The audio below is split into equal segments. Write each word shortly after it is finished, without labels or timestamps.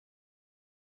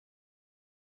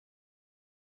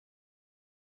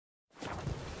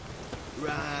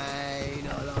Rain,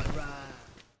 I like rain.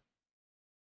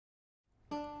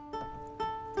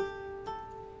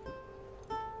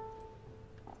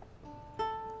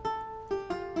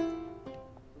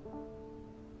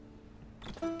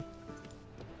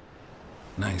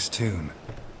 Nice tune.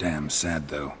 Damn sad,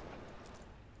 though.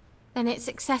 Then it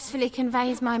successfully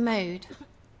conveys my mood.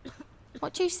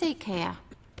 What do you seek here?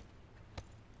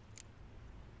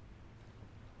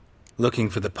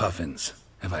 Looking for the Puffins.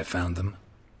 Have I found them?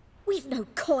 We've no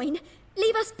coin.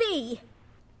 Leave us be.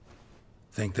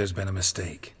 Think there's been a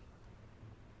mistake.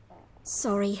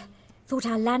 Sorry. Thought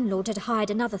our landlord had hired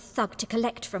another thug to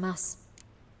collect from us.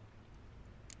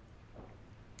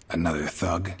 Another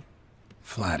thug?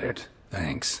 Flattered.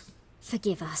 Thanks.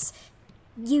 Forgive us.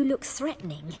 You look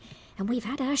threatening, and we've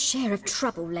had our share of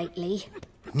trouble lately.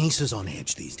 Nisa's on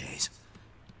edge these days.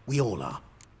 We all are.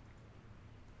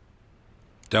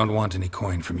 Don't want any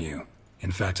coin from you.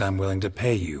 In fact, I'm willing to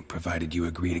pay you, provided you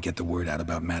agree to get the word out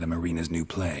about Madame Irina's new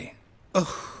play.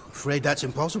 Oh, afraid that's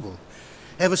impossible.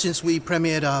 Ever since we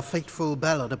premiered our fateful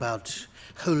ballad about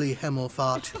Holy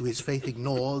Hemmelfart, who his faith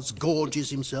ignores,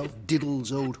 gorges himself,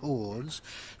 diddles old whores,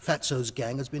 Fatso's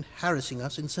gang has been harassing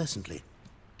us incessantly.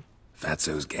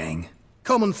 Fatso's gang?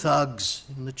 Common thugs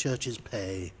in the church's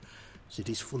pay.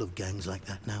 City's full of gangs like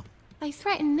that now. They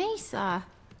threatened Nisa.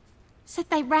 Said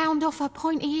they round off her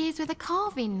pointy ears with a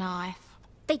carving knife.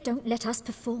 They don't let us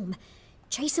perform.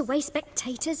 Chase away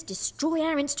spectators, destroy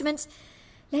our instruments.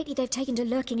 Lately they've taken to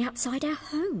lurking outside our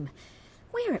home.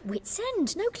 We're at wit's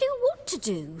end, no clue what to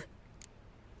do.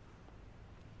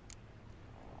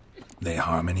 They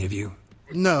harm any of you?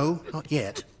 No, not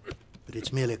yet. But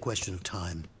it's merely a question of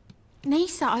time.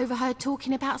 Nisa overheard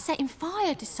talking about setting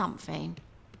fire to something.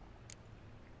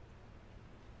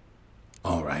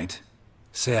 All right.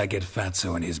 Say I get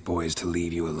Fatso and his boys to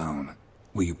leave you alone.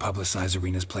 Will you publicize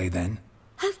Irina's play then?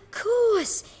 Of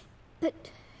course! But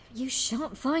you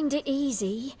shan't find it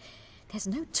easy. There's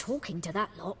no talking to that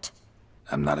lot.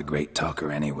 I'm not a great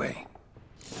talker anyway.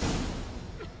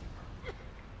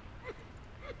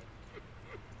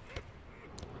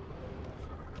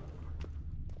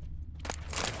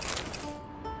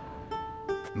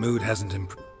 Mood hasn't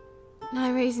improved.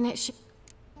 No reason it should...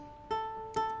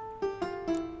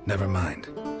 Never mind.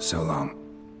 So long.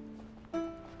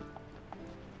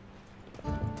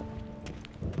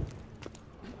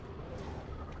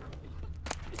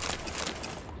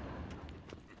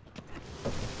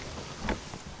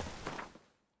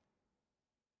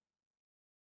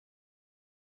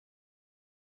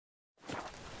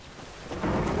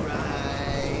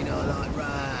 Rain, I like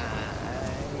rain.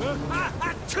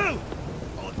 True!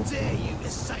 I dare you to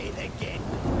say it again.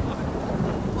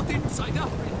 I didn't say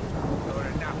nothing. Not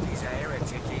enough he's a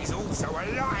heretic, he's also a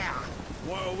liar.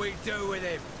 What'll we do with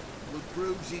him? We'll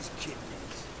bruise his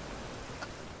kidneys.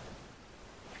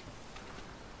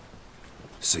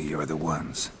 So you're the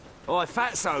ones. Oi,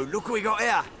 Fatso, look what we got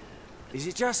here. Is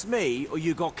it just me, or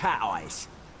you got cat eyes?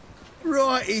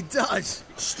 Right, he does.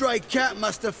 Stray cat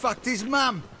must have fucked his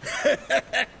mum.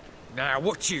 Now,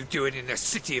 what you doing in the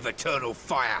city of eternal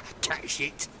fire, cat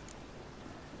shit?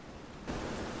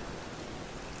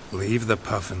 Leave the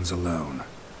Puffins alone.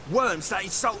 Worms that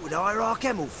insulted Hierarch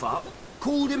Hemmelfart,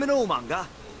 called him an whoremonger.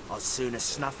 I'd sooner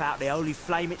snuff out the holy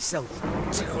flame itself.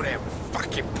 Tell them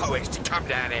fucking poets to come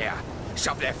down here.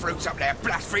 Shove their fruits up their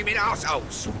blaspheming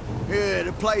arseholes. Yeah,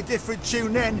 to play a different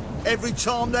tune then, every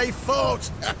time they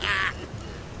fought.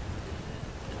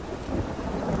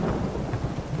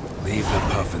 Leave the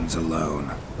Puffins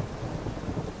alone.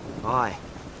 Aye,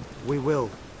 we will.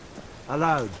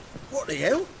 Alone. What the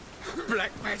hell?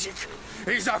 Black magic!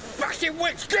 He's a fucking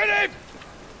witch! Get him!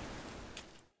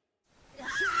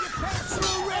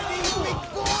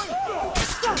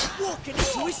 Stop walking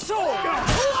into his sword!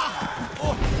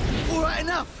 All right,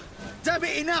 enough. Damn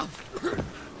it, enough.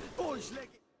 Boys, leg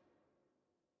it.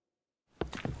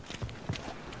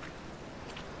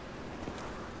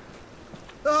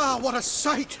 Ah, what a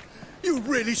sight! You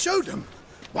really showed them.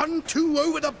 1-2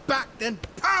 over the back, then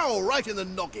pow, right in the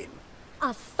noggin.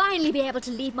 I'll finally be able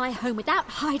to leave my home without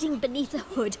hiding beneath a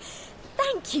hood.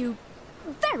 Thank you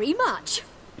very much.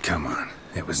 Come on,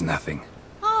 it was nothing.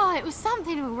 Oh, it was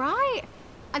something, all right.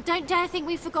 I don't dare think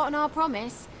we've forgotten our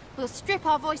promise. We'll strip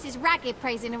our voices ragged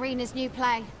praising Irina's new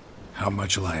play. How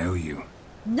much will I owe you?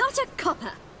 Not a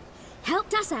copper.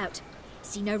 Helped us out.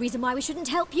 See no reason why we shouldn't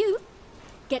help you.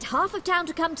 Get half of town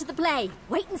to come to the play.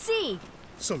 Wait and see.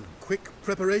 Some quick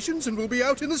preparations and we'll be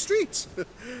out in the streets.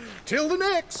 Till the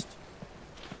next.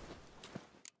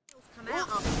 Come out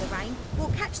after the rain. We'll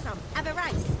catch some. Have a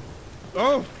race.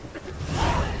 Oh,